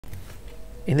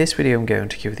In this video, I'm going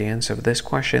to give the answer of this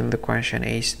question. The question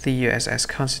is, the USS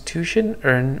Constitution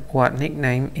earned what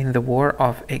nickname in the War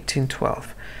of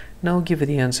 1812? Now I'll give you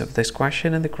the answer of this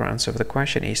question, and the correct answer of the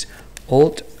question is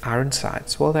Old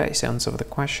Ironsides. Well, that is the answer of the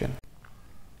question.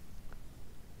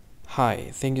 Hi,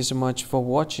 thank you so much for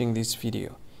watching this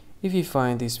video. If you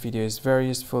find this video is very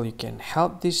useful, you can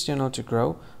help this channel to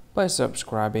grow by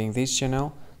subscribing this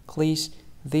channel. Click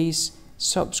this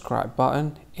subscribe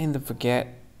button and don't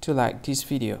forget to like this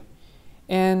video.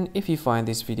 And if you find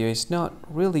this video is not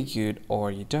really good,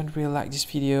 or you don't really like this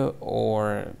video,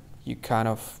 or you kind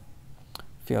of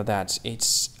feel that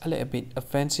it's a little bit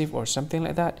offensive or something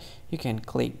like that, you can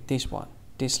click this one,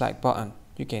 dislike button.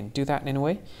 You can do that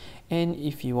anyway. And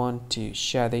if you want to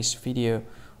share this video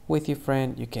with your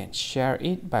friend, you can share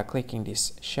it by clicking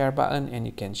this share button, and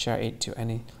you can share it to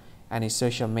any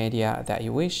social media that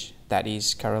you wish that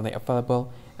is currently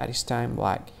available at this time,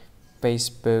 like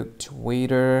Facebook,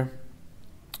 Twitter,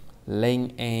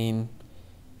 LinkedIn,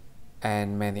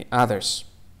 and many others,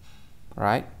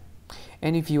 right?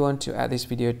 And if you want to add this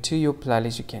video to your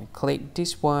playlist, you can click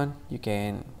this one. You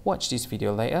can watch this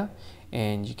video later,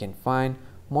 and you can find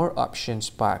more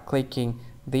options by clicking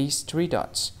these three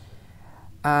dots.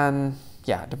 And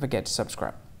yeah, don't forget to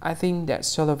subscribe. I think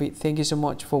that's all of it. Thank you so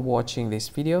much for watching this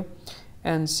video,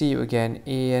 and see you again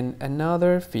in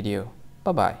another video.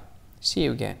 Bye bye. See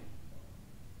you again.